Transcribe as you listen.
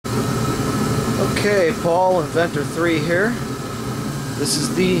Okay, Paul, Inventor 3 here. This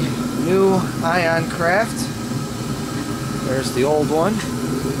is the new Ion Craft. There's the old one.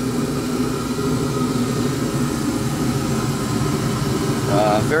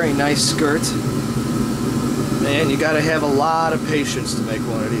 Very nice skirt. Man, you gotta have a lot of patience to make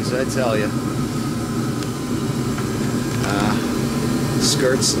one of these, I tell you.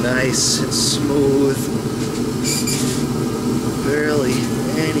 Skirt's nice and smooth. Barely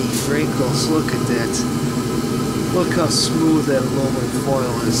any wrinkles. Look at that. Look how smooth that aluminum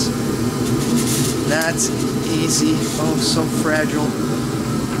foil is. Not easy. Oh, so fragile.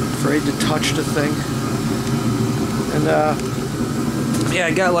 Afraid to touch the thing. And yeah,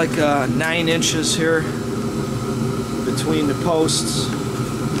 I got like 9 inches here between the posts,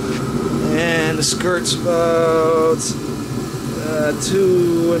 and the skirt's about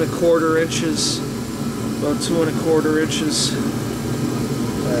 2 1/4 inches. About 2 1/4 inches.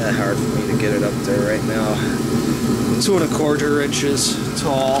 Hard for me to get it up there right now. 2 1/4 inches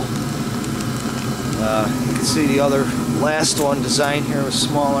tall. You can see the other last one design here was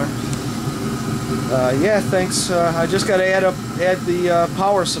smaller. Yeah, thanks. I just got to add the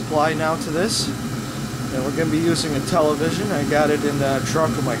power supply now to this, and we're going to be using a television. I got it in the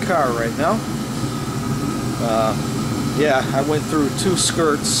trunk of my car right now. Yeah, I went through 2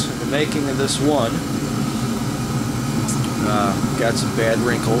 skirts in the making of this one. Got some bad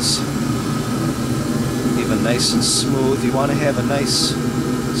wrinkles. Even nice and smooth. You want to have a nice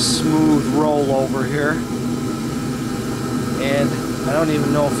smooth roll over here. And I don't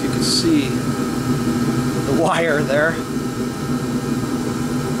even know if you can see the wire there.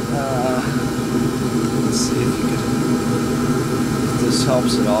 Let's see if this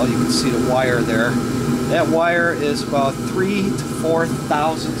helps at all. You can see the wire there. That wire is about 3 to 4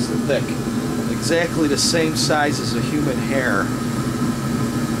 thousandths thick. Exactly the same size as a human hair.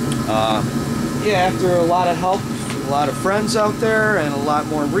 Yeah, after a lot of help from a lot of friends out there and a lot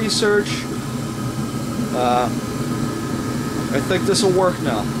more research, I think this will work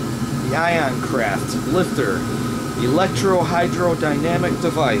now. The Ion Craft Lifter Electro-Hydrodynamic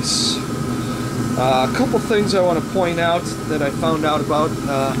Device. A couple things I want to point out that I found out about.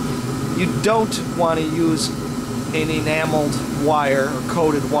 You don't want to use an enameled wire or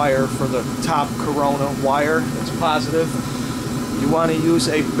coated wire for the top Corona wire. It's positive. You want to use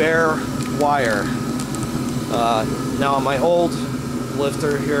a bare wire. Now on my old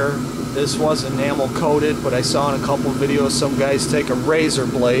lifter here, this was enamel coated, but I saw in a couple of videos some guys take a razor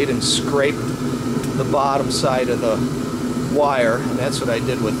blade and scrape the bottom side of the wire, and that's what I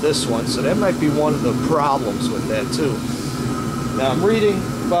did with this one. So that might be one of the problems with that too. Now I'm reading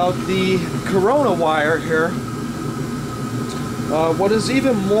about the Corona wire here. What is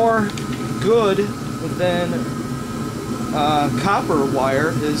even more good than copper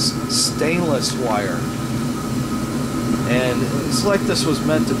wire is stainless wire. And it's like this was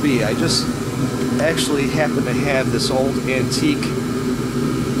meant to be. I just actually happen to have this old antique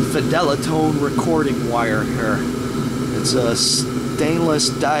Fidelitone recording wire here. It's a stainless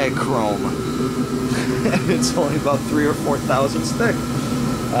diachrome. It's only about 3 or 4 thousandths thick.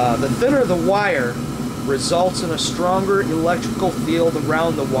 The thinner the wire results in a stronger electrical field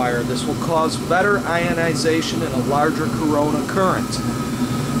around the wire. This will cause better ionization and a larger corona current.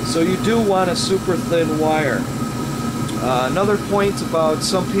 So you do want a super thin wire. Another point about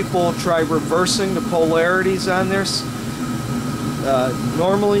some people try reversing the polarities on this.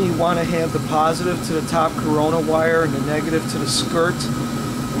 Normally you want to have the positive to the top Corona wire and the negative to the skirt.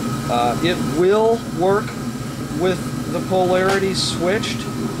 It will work with the polarities switched,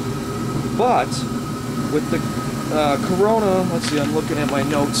 but with the Corona, let's see, I'm looking at my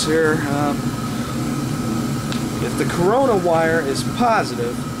notes here. If the Corona wire is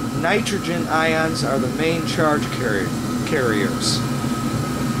positive, nitrogen ions are the main charge carriers.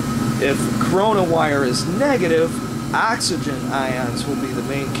 If Corona wire is negative, oxygen ions will be the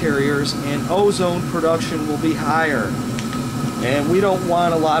main carriers, and ozone production will be higher. And we don't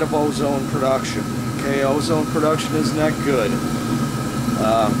want a lot of ozone production. Okay, ozone production is not good.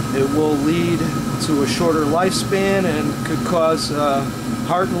 It will lead to a shorter lifespan and could cause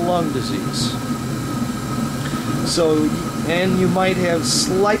heart and lung disease. So, and you might have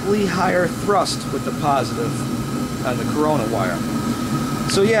slightly higher thrust with the positive on the Corona wire.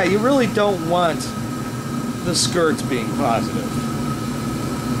 So yeah, you really don't want the skirts being positive.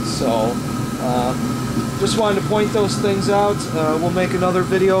 So, just wanted to point those things out. We'll make another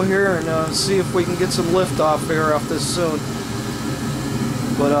video here and see if we can get some lift off here off this soon.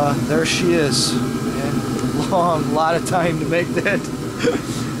 But there she is. And long, lot of time to make that.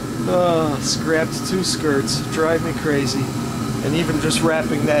 Scrapped 2 skirts. Drive me crazy. And even just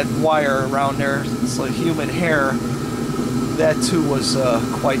wrapping that wire around there, it's like human hair, that too was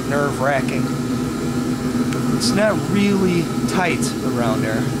quite nerve-wracking. It's not really tight around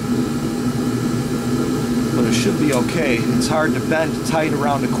there, but it should be okay. It's hard to bend tight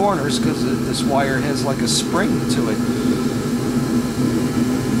around the corners because this wire has like a spring to it.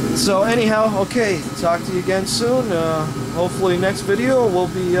 So anyhow, okay, talk to you again soon. Hopefully next video we'll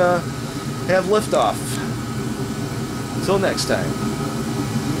be have liftoff. Till next time.